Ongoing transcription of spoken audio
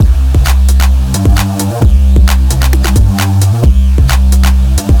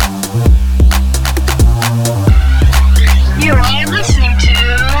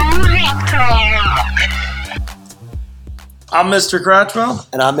I'm Mr. Cratchwell.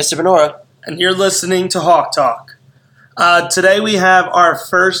 And I'm Mr. Benora. And you're listening to Hawk Talk. Today we have our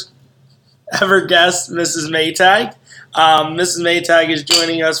first ever guest, Mrs. Maitag. Mrs. Maitag is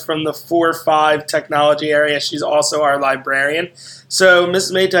joining us from the 4-5 technology area. She's also our librarian. So,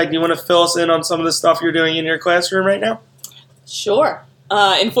 Mrs. Maitag, do you want to fill us in on some of the stuff you're doing in your classroom right now? Sure.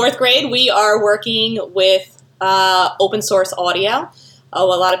 In fourth grade, we are working with open source audio.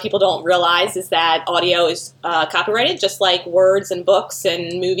 What a lot of people don't realize is that audio is copyrighted, just like words and books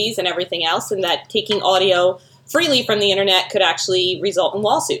and movies and everything else, and that taking audio freely from the internet could actually result in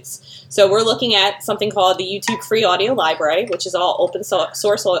lawsuits. So we're looking at something called the YouTube Free Audio Library, which is all open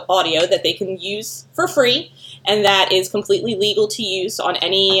source audio that they can use for free, and that is completely legal to use on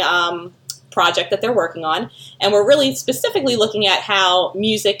any project that they're working on. And we're really specifically looking at how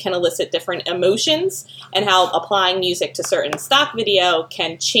music can elicit different emotions and how applying music to certain stock video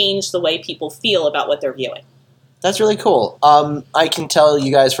can change the way people feel about what they're viewing. That's really cool. I can tell you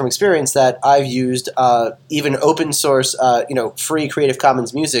guys from experience that I've used even open source, free Creative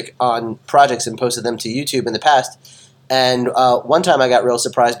Commons music on projects and posted them to YouTube in the past. And one time I got real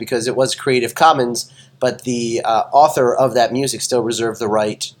surprised because it was Creative Commons, but the author of that music still reserved the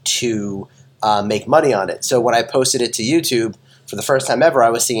right to make money on it. So when I posted it to YouTube for the first time ever, I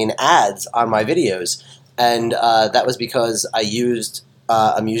was seeing ads on my videos. And that was because I used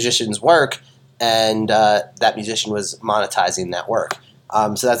a musician's work, and that musician was monetizing that work.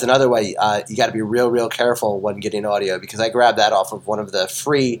 So that's another way. You got to be real careful when getting audio, because I grabbed that off of one of the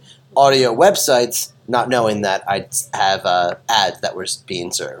free audio websites, not knowing that I'd have ads that were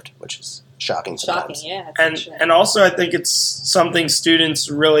being served, which is shocking sometimes. Yeah. And also I think it's something students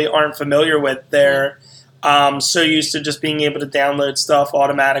really aren't familiar with. They're so used to just being able to download stuff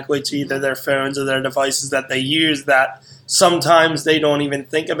automatically to either their phones or their devices that they use that sometimes they don't even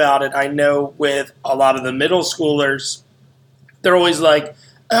think about it. I know with a lot of the middle schoolers, they're always like,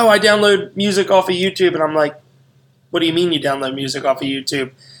 oh, I download music off of YouTube. And I'm like, what do you mean you download music off of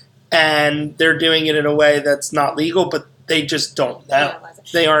YouTube? And they're doing it in a way that's not legal, but they just don't know.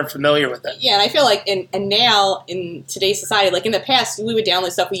 They aren't familiar with it. Yeah, and I feel like, and now in today's society, like in the past, we would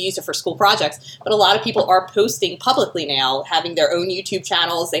download stuff, we used it for school projects, but a lot of people are posting publicly now, having their own YouTube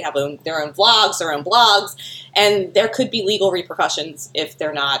channels, they have their own vlogs, their own blogs, and there could be legal repercussions if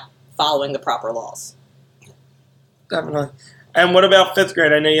they're not following the proper laws. Definitely. And what about fifth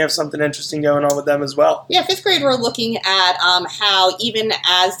grade? I know you have something interesting going on with them as well. Yeah, fifth grade, we're looking at how even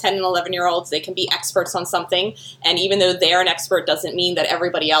as 10 and 11-year-olds, they can be experts on something. And even though they're an expert doesn't mean that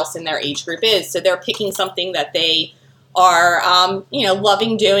everybody else in their age group is. So they're picking something that they are,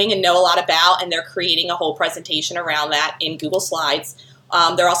 loving doing and know a lot about, and they're creating a whole presentation around that in Google Slides.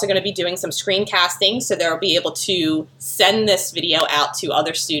 They're also going to be doing some screencasting, so they'll be able to send this video out to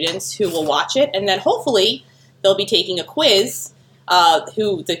other students who will watch it, and then hopefully they'll be taking a quiz,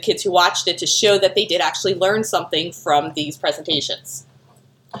 the kids who watched it, to show that they did actually learn something from these presentations.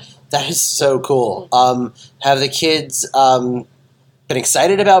 That is so cool. Have the kids been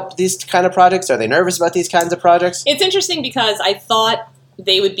excited about these kind of projects? Are they nervous about these kinds of projects? It's interesting because I thought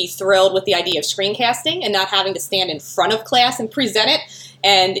they would be thrilled with the idea of screencasting and not having to stand in front of class and present it.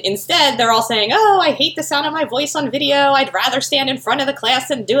 And instead, they're all saying, oh, I hate the sound of my voice on video. I'd rather stand in front of the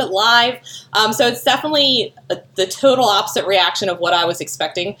class and do it live. So it's definitely the total opposite reaction of what I was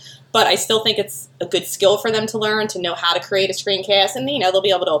expecting. But I still think it's a good skill for them to learn, to know how to create a screencast. And, they'll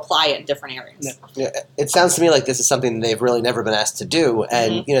be able to apply it in different areas. Yeah. It sounds to me like this is something they've really never been asked to do.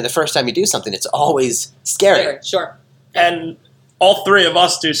 And, the first time you do something, it's always scary. Sure. And all three of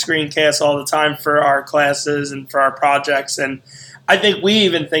us do screencasts all the time for our classes and for our projects. And I think we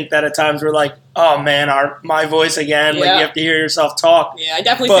even think that at times we're like, oh man, my voice again. Yeah. Like you have to hear yourself talk. Yeah, I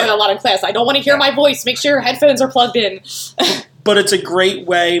definitely say that a lot in class. I don't want to hear my voice. Make sure your headphones are plugged in. But it's a great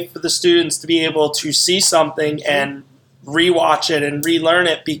way for the students to be able to see something and rewatch it and relearn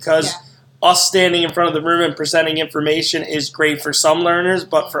it, because us standing in front of the room and presenting information is great for some learners,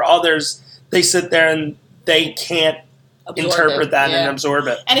 but for others, they sit there and they can't interpret that and absorb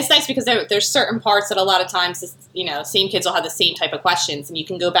it. And it's nice because there's certain parts that a lot of times, same kids will have the same type of questions, and you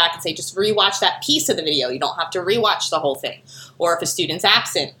can go back and say, just rewatch that piece of the video. You don't have to rewatch the whole thing. Or if a student's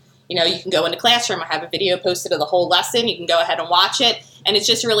absent, you can go into classroom. I have a video posted of the whole lesson. You can go ahead and watch it, and it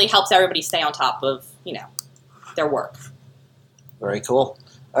just really helps everybody stay on top of, their work. Very cool.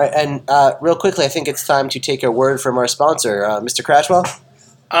 All right, and real quickly, I think it's time to take a word from our sponsor, Mr. Cratchwell.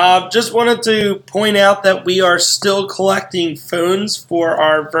 Just wanted to point out that we are still collecting phones for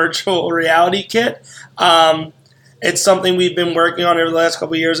our virtual reality kit. It's something we've been working on over the last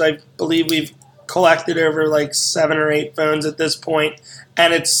couple of years. I believe we've collected over like 7 or 8 phones at this point,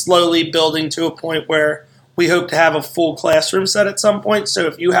 and it's slowly building to a point where we hope to have a full classroom set at some point. So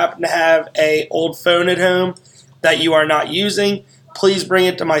if you happen to have an old phone at home that you are not using, please bring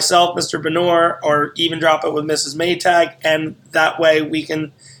it to myself, Mr. Benor, or even drop it with Mrs. Maitag, and that way we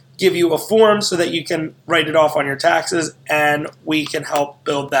can give you a form so that you can write it off on your taxes, and we can help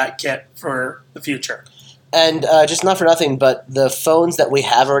build that kit for the future. And just not for nothing, but the phones that we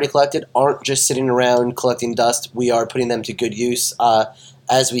have already collected aren't just sitting around collecting dust. We are putting them to good use.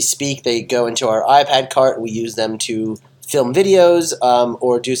 As we speak, they go into our iPad cart. We use them to film videos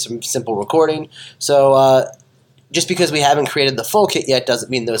or do some simple recording. So just because we haven't created the full kit yet doesn't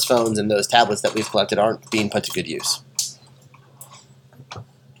mean those phones and those tablets that we've collected aren't being put to good use.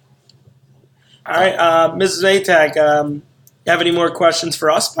 All right, Mrs. Maitag, you have any more questions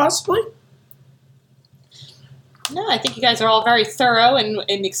for us, possibly? No, I think you guys are all very thorough in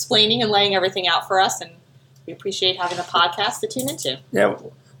explaining and laying everything out for us, and we appreciate having a podcast to tune into. Yeah,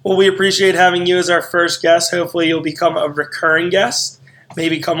 well, we appreciate having you as our first guest. Hopefully you'll become a recurring guest.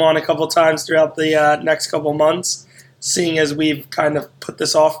 Maybe come on a couple times throughout the next couple months. Seeing as we've kind of put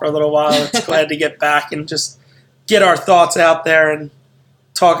this off for a little while, it's glad to get back and just get our thoughts out there and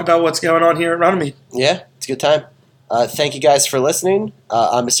talk about what's going on here at Runnymede. Yeah, it's a good time. Thank you guys for listening.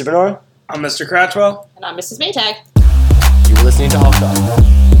 I'm Mr. Benor. I'm Mr. Cratchwell. And I'm Mrs. Maytag. You were listening to Hawk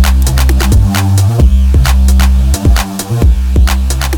Talk.